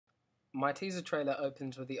My teaser trailer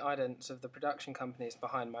opens with the idents of the production companies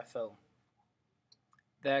behind my film.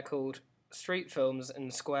 They're called Street Films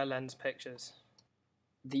and Square Lens Pictures.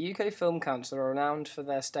 The UK Film Council are renowned for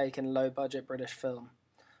their stake in low-budget British film,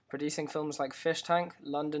 producing films like Fish Tank,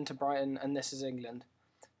 London to Brighton, and This Is England.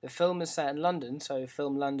 The film is set in London, so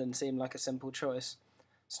Film London seemed like a simple choice.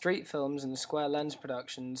 Street Films and Square Lens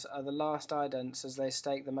Productions are the last idents as they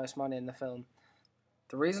stake the most money in the film.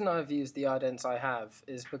 The reason I've used the idents I have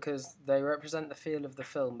is because they represent the feel of the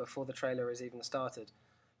film before the trailer is even started.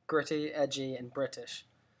 Gritty, edgy, and British.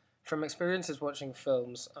 From experiences watching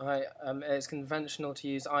films, it's conventional to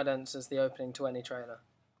use idents as the opening to any trailer.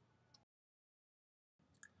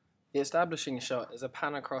 The establishing shot is a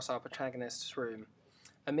pan across our protagonist's room.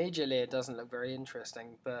 Immediately it doesn't look very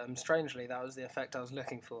interesting, but strangely that was the effect I was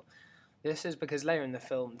looking for. This is because later in the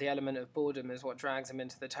film, the element of boredom is what drags him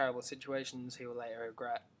into the terrible situations he will later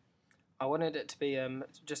regret. I wanted it to be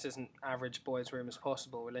just as an average boy's room as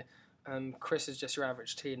possible, really. Chris is just your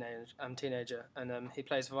average teenager, and he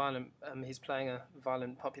plays violent. He's playing a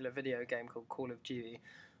violent, popular video game called Call of Duty,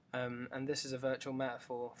 and this is a virtual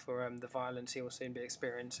metaphor for the violence he will soon be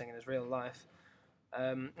experiencing in his real life.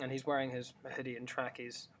 And he's wearing his hoodie and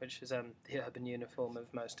trackies, which is the urban uniform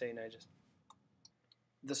of most teenagers.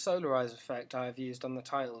 The solarize effect I have used on the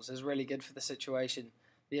titles is really good for the situation.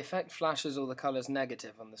 The effect flashes all the colours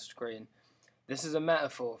negative on the screen. This is a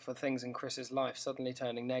metaphor for things in Chris's life suddenly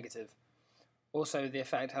turning negative. Also, the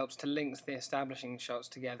effect helps to link the establishing shots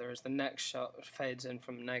together as the next shot fades in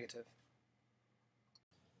from negative.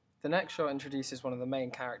 The next shot introduces one of the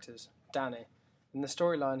main characters, Danny. In the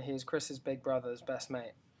storyline, he is Chris's big brother's best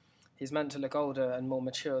mate. He's meant to look older and more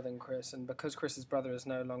mature than Chris, and because Chris's brother is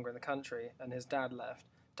no longer in the country and his dad left,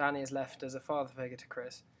 Danny is left as a father figure to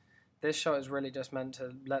Chris. This shot is really just meant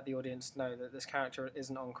to let the audience know that this character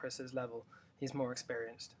isn't on Chris's level, he's more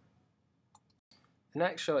experienced. The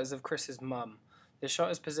next shot is of Chris's mum. The shot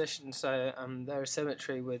is positioned so there is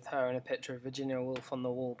symmetry with her and a picture of Virginia Woolf on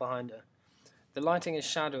the wall behind her. The lighting is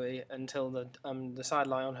shadowy until the side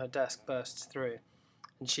light on her desk bursts through,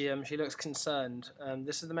 and she looks concerned.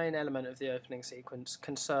 This is the main element of the opening sequence: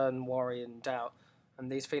 concern, worry, and doubt. And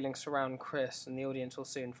these feelings surround Chris, and the audience will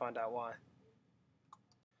soon find out why.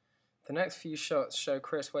 The next few shots show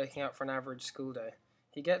Chris waking up for an average school day.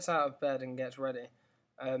 He gets out of bed and gets ready.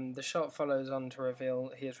 The shot follows on to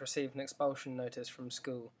reveal he has received an expulsion notice from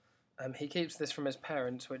school. He keeps this from his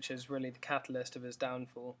parents, which is really the catalyst of his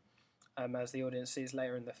downfall, as the audience sees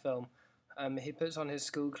later in the film. He puts on his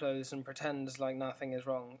school clothes and pretends like nothing is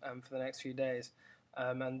wrong for the next few days.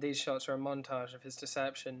 And these shots are a montage of his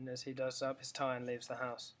deception as he does up his tie and leaves the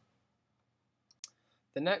house.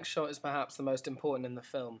 The next shot is perhaps the most important in the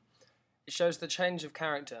film. It shows the change of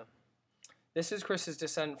character. This is Chris's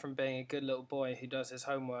descent from being a good little boy who does his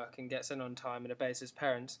homework and gets in on time and obeys his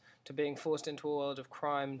parents, to being forced into a world of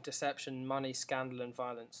crime, deception, money, scandal, and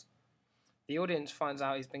violence. The audience finds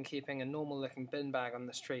out he's been keeping a normal-looking bin bag on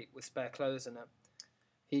the street with spare clothes in it.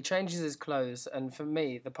 He changes his clothes, and for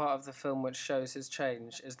me, the part of the film which shows his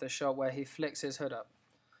change is the shot where he flicks his hood up.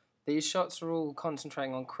 These shots are all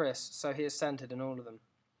concentrating on Chris, so he is centered in all of them.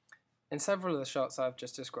 In several of the shots I've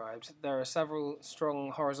just described, there are several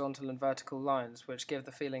strong horizontal and vertical lines which give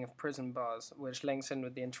the feeling of prison bars, which links in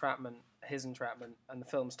with the entrapment, his entrapment, and the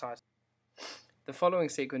film's title. The following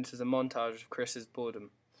sequence is a montage of Chris's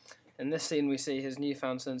boredom. In this scene we see his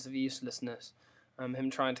newfound sense of uselessness,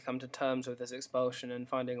 him trying to come to terms with his expulsion and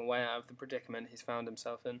finding a way out of the predicament he's found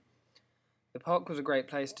himself in. The park was a great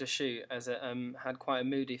place to shoot, as it had quite a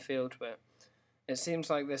moody feel to it. It seems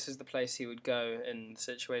like this is the place he would go in the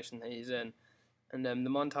situation that he's in, and the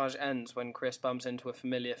montage ends when Chris bumps into a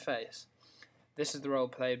familiar face. This is the role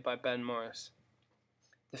played by Ben Morris.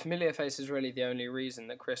 The familiar face is really the only reason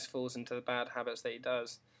that Chris falls into the bad habits that he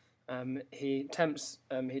does. He tempts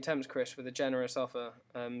Chris with a generous offer,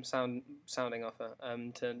 sounding offer,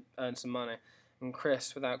 to earn some money, and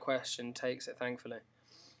Chris, without question, takes it thankfully.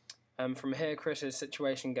 From here, Chris's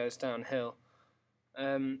situation goes downhill.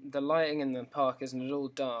 The lighting in the park isn't at all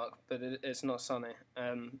dark, but it's not sunny,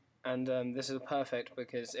 and this is perfect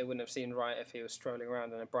because it wouldn't have seemed right if he was strolling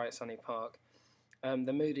around in a bright sunny park.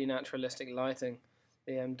 The moody naturalistic lighting,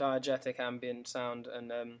 the diegetic ambient sound,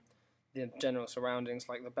 and the general surroundings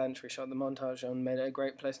like the bench we shot the montage on made it a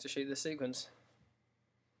great place to shoot this sequence.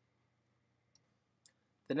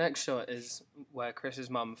 The next shot is where Chris's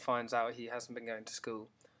mum finds out he hasn't been going to school.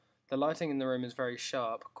 The lighting in the room is very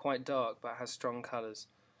sharp, quite dark, but has strong colours.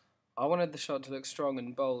 I wanted the shot to look strong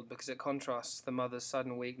and bold because it contrasts the mother's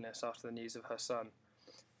sudden weakness after the news of her son.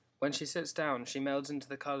 When she sits down, she melds into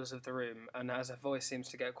the colours of the room, and as her voice seems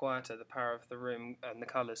to get quieter, the power of the room and the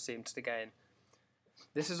colours seems to gain.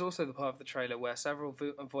 This is also the part of the trailer where several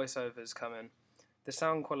voiceovers come in. The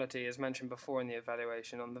sound quality, as mentioned before in the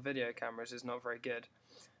evaluation, on the video cameras is not very good,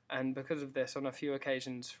 and because of this, on a few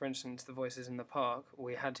occasions, for instance the voices in the park,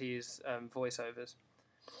 we had to use voiceovers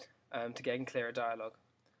to gain clearer dialogue.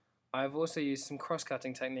 I have also used some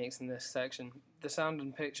cross-cutting techniques in this section. The sound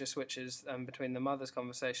and picture switches between the mother's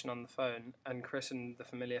conversation on the phone and Chris and the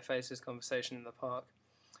familiar faces conversation in the park.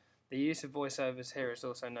 The use of voiceovers here is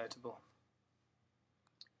also notable.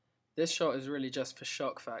 This shot is really just for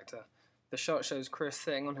shock factor. The shot shows Chris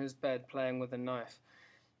sitting on his bed playing with a knife.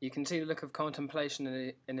 You can see the look of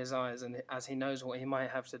contemplation in his eyes and as he knows what he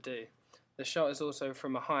might have to do. The shot is also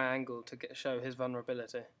from a high angle to show his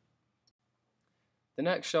vulnerability. The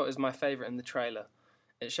next shot is my favourite in the trailer.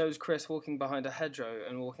 It shows Chris walking behind a hedgerow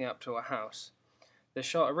and walking up to a house. The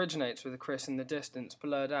shot originates with Chris in the distance,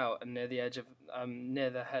 blurred out and near the edge of near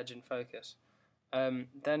the hedge in focus.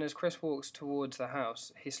 Then as Chris walks towards the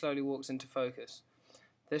house, he slowly walks into focus.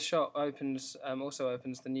 This shot also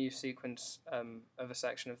opens the new sequence of a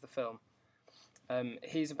section of the film.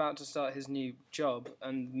 He's about to start his new job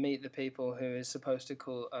and meet the people who he's supposed to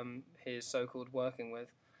call his so-called working with.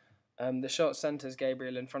 The shot centres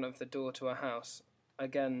Gabriel in front of the door to a house.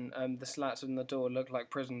 Again, the slats on the door look like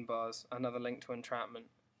prison bars, another link to entrapment.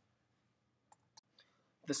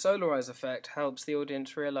 The Solarize effect helps the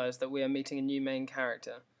audience realise that we are meeting a new main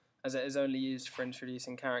character, as it is only used for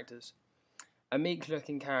introducing characters. A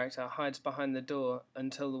meek-looking character hides behind the door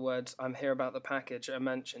until the words "I'm here about the package" are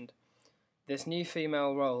mentioned. This new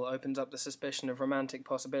female role opens up the suspicion of romantic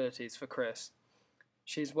possibilities for Chris.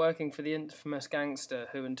 She's working for the infamous gangster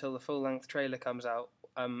who, until the full-length trailer comes out,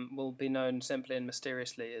 will be known simply and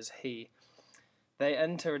mysteriously as He. They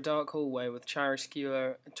enter a dark hallway with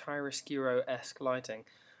chiaroscuro-esque lighting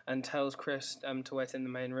and tells Chris to wait in the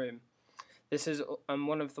main room. This is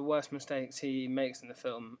one of the worst mistakes he makes in the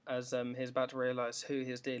film, as he's about to realise who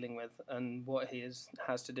he's dealing with and what he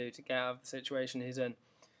has to do to get out of the situation he's in.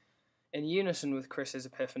 In unison with Chris's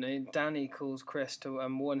epiphany, Danny calls Chris to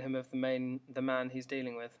warn him of the man he's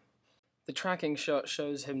dealing with. The tracking shot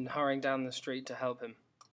shows him hurrying down the street to help him.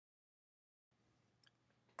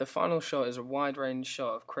 The final shot is a wide-range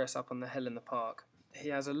shot of Chris up on the hill in the park. He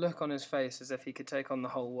has a look on his face as if he could take on the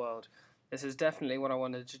whole world. This is definitely what I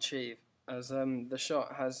wanted to achieve, as the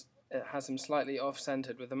shot has him slightly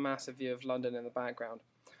off-centered with a massive view of London in the background.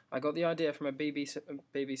 I got the idea from a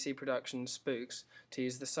BBC production, Spooks, to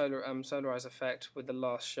use the Solarize effect with the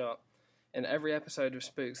last shot. In every episode of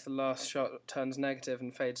Spooks, the last shot turns negative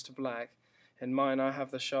and fades to black. In mine, I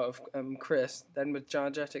have the shot of Chris, then with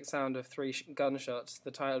diegetic sound of 3 gunshots,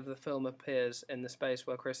 the title of the film appears in the space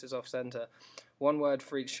where Chris is off-centre. One word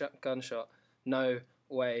for each gunshot: no,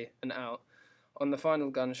 way, and out. On the final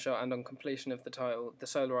gunshot and on completion of the title, the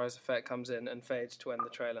Solarize effect comes in and fades to end the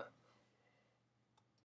trailer.